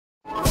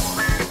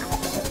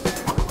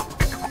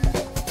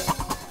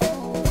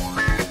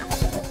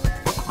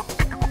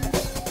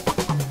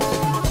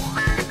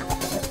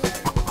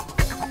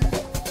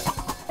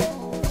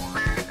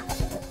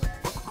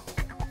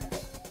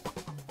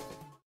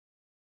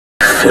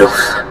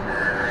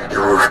filth.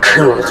 You've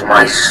killed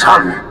my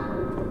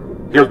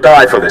son. He'll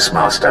die for this,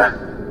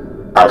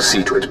 Master. I'll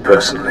see to it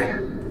personally.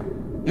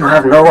 You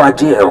have no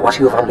idea what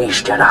you've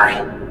unleashed,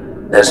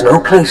 Jedi. There's no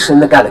place in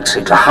the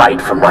galaxy to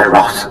hide from my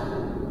wrath.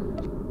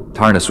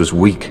 Tarnus was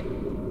weak.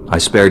 I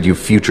spared you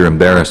future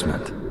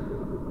embarrassment.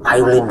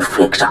 I will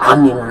inflict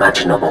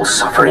unimaginable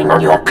suffering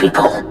on your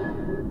people.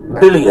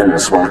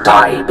 Billions will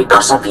die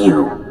because of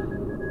you.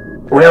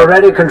 We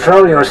already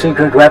control your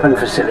secret weapon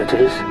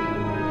facilities.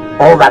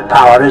 All that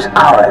power is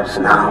ours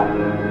now.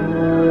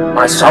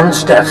 My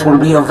son's death will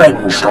be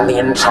avenged on the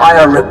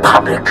entire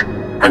Republic,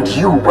 and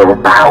you will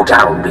bow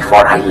down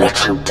before I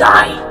let you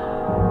die.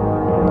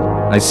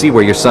 I see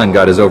where your son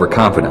got his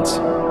overconfidence.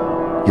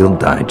 You'll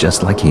die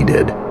just like he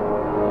did.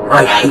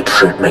 My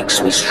hatred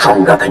makes me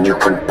stronger than you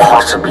can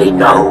possibly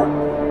know.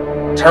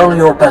 Tell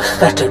your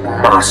pathetic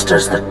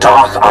masters that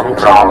Darth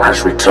Ungral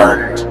has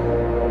returned.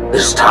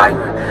 This time,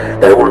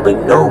 there will be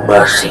no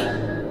mercy.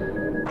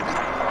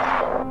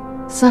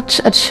 Such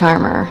a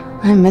charmer.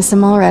 I miss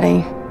him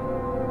already.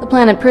 The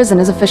planet prison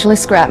is officially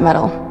scrap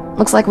metal.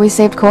 Looks like we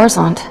saved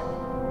Coruscant.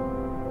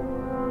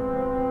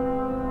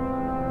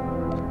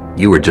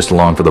 You were just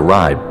along for the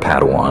ride,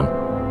 Padawan.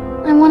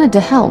 I wanted to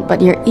help,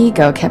 but your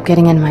ego kept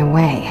getting in my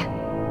way.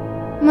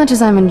 Much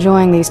as I'm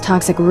enjoying these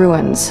toxic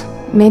ruins,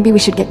 maybe we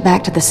should get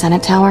back to the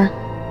Senate Tower?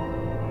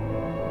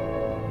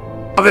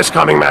 This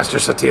coming, Master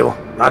Satil.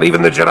 Not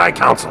even the Jedi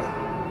Council.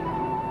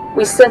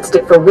 We sensed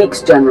it for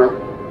weeks, General.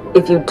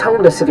 If you'd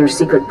told us of your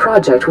secret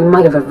project, we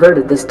might have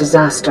averted this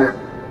disaster.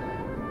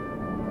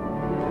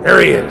 There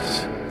he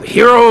is, the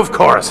hero of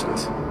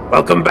Coruscant.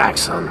 Welcome back,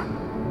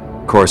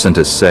 son. Coruscant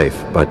is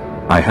safe, but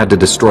I had to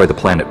destroy the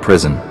planet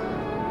prison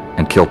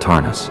and kill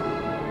Tarnus.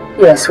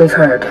 Yes, we've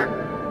heard.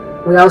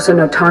 We also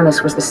know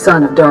Tarnus was the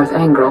son of Darth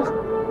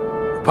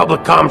Angral.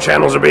 Public comm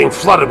channels are being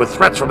flooded with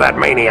threats from that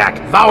maniac,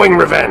 vowing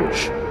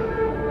revenge.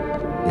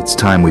 It's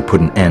time we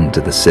put an end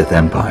to the Sith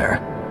Empire.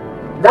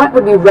 That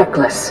would be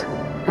reckless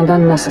and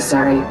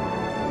unnecessary.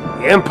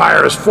 The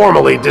Empire has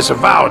formally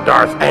disavowed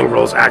Darth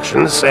Angral's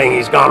actions, saying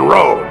he's gone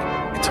rogue.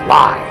 It's a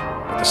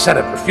lie, but the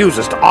Senate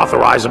refuses to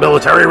authorize a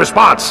military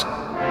response.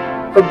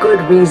 For good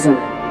reason.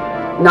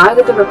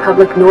 Neither the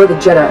Republic nor the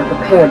Jedi are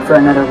prepared for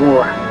another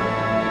war.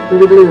 We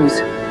would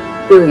lose.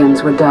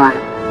 Billions would die.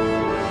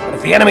 But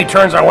if the enemy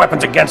turns our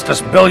weapons against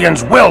us,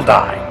 billions will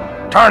die.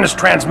 Tarnus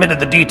transmitted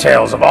the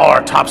details of all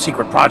our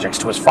top-secret projects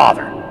to his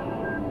father.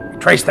 We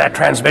traced that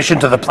transmission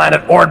to the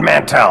planet Ord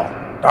Mantell.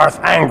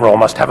 Darth Angral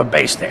must have a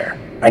base there.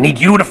 I need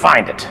you to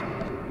find it.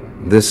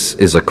 This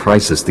is a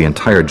crisis the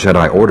entire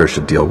Jedi Order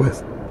should deal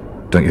with,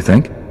 don't you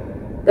think?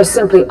 There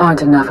simply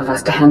aren't enough of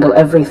us to handle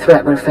every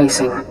threat we're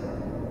facing.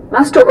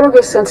 Master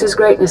Orgus senses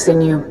greatness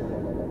in you,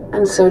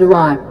 and so do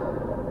I.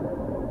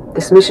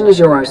 This mission is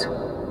yours.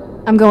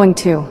 I'm going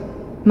too.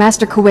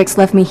 Master Kuwix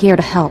left me here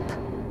to help.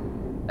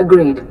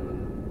 Agreed.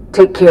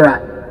 Take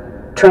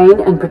Kira. Train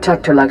and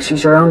protect her like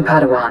she's your own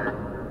Padawan.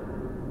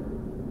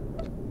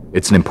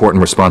 It's an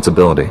important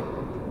responsibility.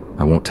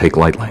 I won't take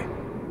lightly.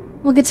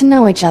 We'll get to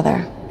know each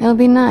other. It'll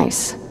be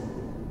nice.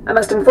 I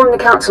must inform the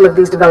Council of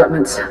these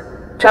developments.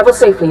 Travel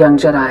safely, young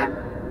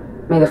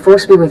Jedi. May the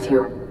Force be with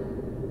you.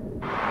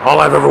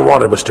 All I've ever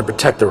wanted was to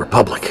protect the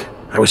Republic.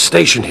 I was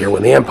stationed here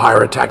when the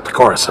Empire attacked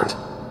Coruscant.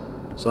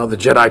 Saw the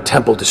Jedi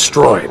Temple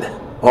destroyed.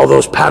 All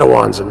those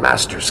Padawans and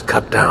Masters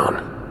cut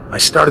down. I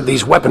started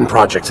these weapon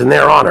projects in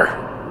their honor.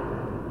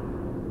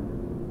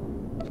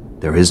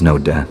 There is no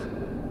death.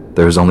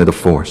 There is only the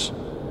Force.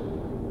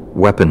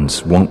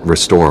 Weapons won't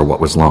restore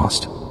what was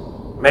lost.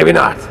 Maybe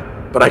not,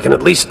 but I can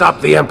at least stop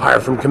the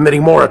Empire from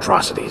committing more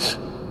atrocities.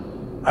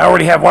 I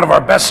already have one of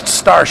our best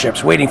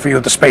starships waiting for you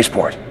at the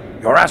spaceport.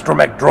 Your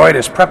astromech droid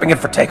is prepping it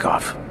for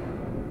takeoff.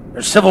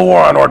 There's civil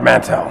war on Ord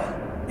Mantell.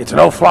 It's a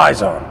no-fly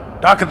zone.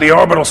 Dock at the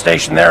orbital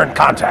station there and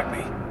contact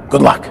me.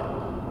 Good luck.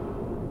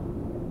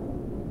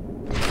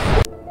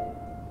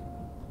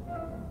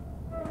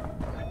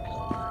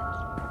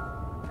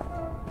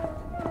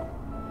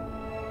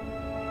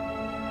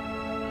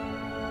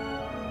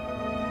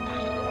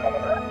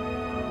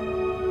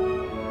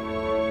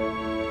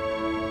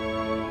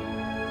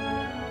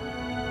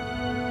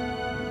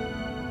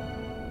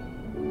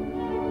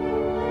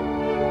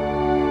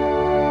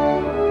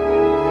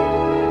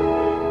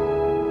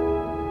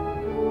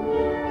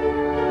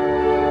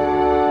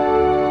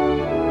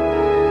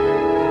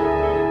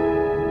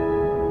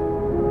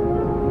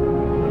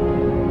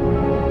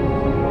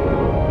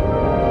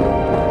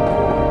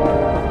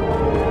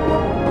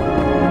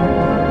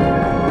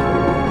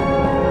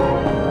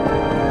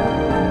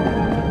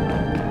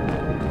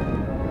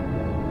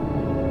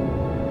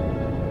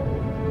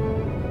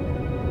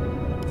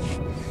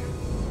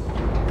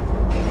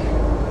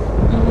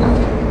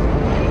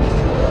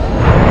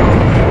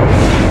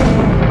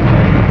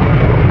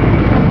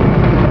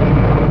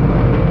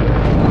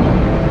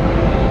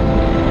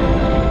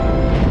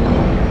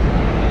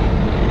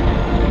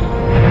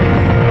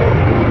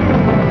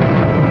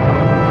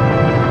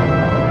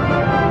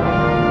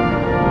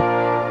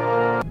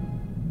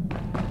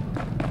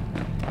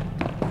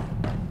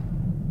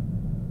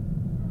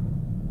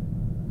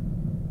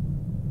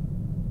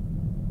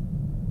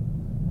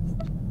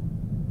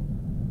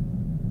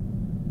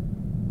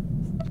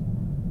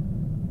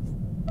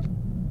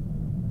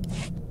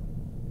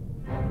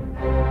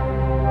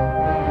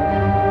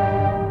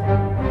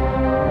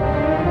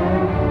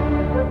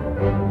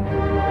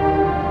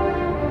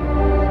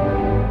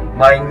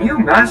 my new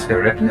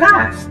master at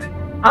last.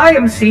 I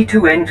am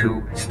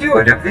C2N2,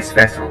 steward of this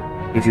vessel.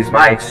 It is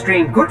my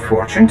extreme good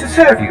fortune to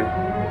serve you.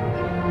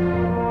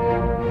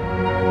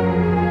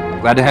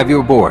 Glad to have you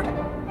aboard.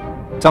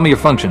 Tell me your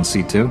functions,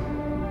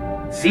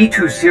 C2.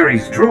 C2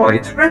 series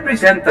droids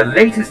represent the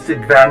latest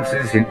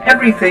advances in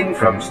everything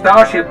from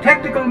Starship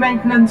technical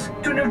maintenance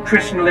to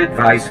nutritional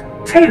advice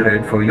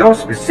tailored for your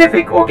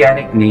specific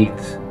organic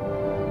needs.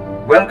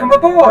 Welcome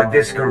aboard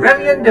this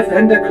Corellian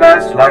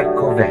Defender-class light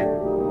corvette.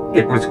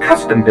 It was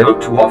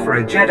custom-built to offer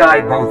a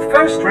Jedi both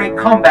first-rate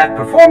combat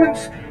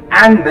performance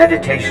and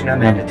meditation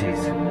amenities.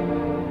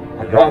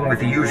 Along with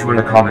the usual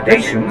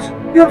accommodations,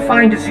 you'll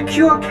find a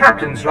secure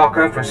captain's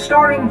locker for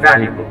storing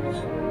valuables.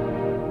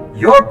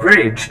 Your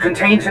bridge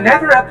contains an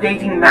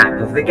ever-updating map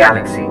of the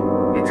galaxy.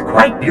 It's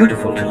quite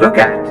beautiful to look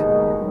at.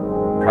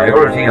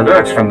 Priority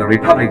alerts from the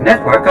Republic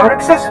network are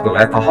accessible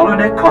at the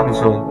HoloNet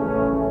console.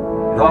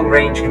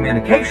 Long-range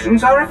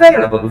communications are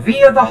available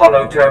via the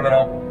Holo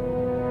terminal.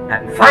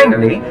 And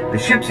finally, the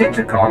ship's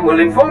intercom will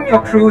inform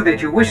your crew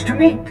that you wish to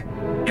meet.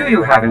 Do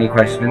you have any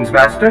questions,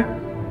 Master?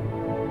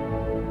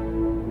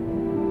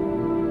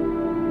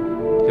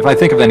 If I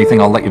think of anything,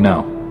 I'll let you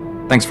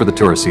know. Thanks for the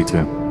tour,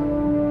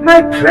 C2.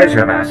 My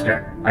pleasure,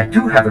 Master. I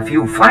do have a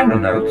few final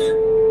notes.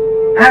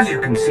 As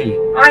you can see,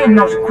 I am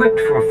not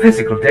equipped for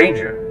physical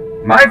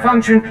danger. My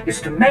function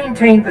is to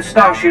maintain the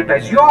starship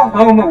as your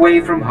home away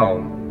from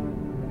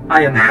home.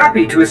 I am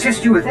happy to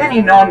assist you with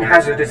any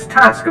non-hazardous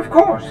task, of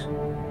course.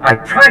 I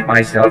pride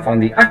myself on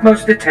the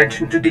utmost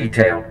attention to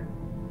detail.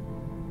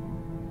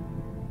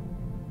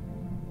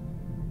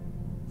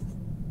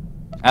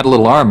 Add a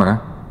little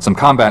armor, some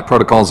combat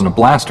protocols and a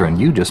blaster, and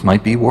you just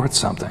might be worth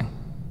something.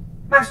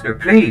 Master,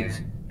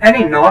 please.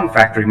 Any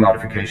non-factory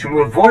modification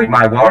will void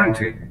my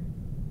warranty.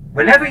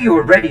 Whenever you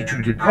are ready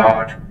to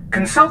depart,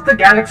 consult the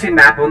galaxy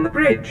map on the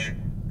bridge.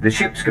 The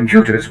ship's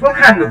computers will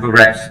handle the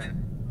rest.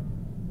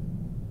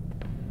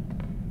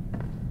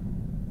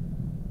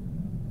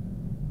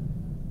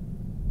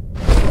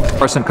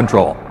 Person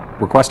control.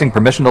 Requesting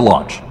permission to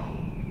launch.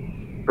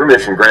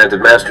 Permission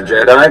granted, Master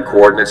Jedi.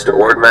 Coordinates to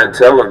Ord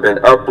Mantell have been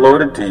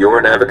uploaded to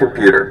your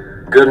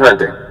Navicomputer. Good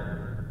hunting.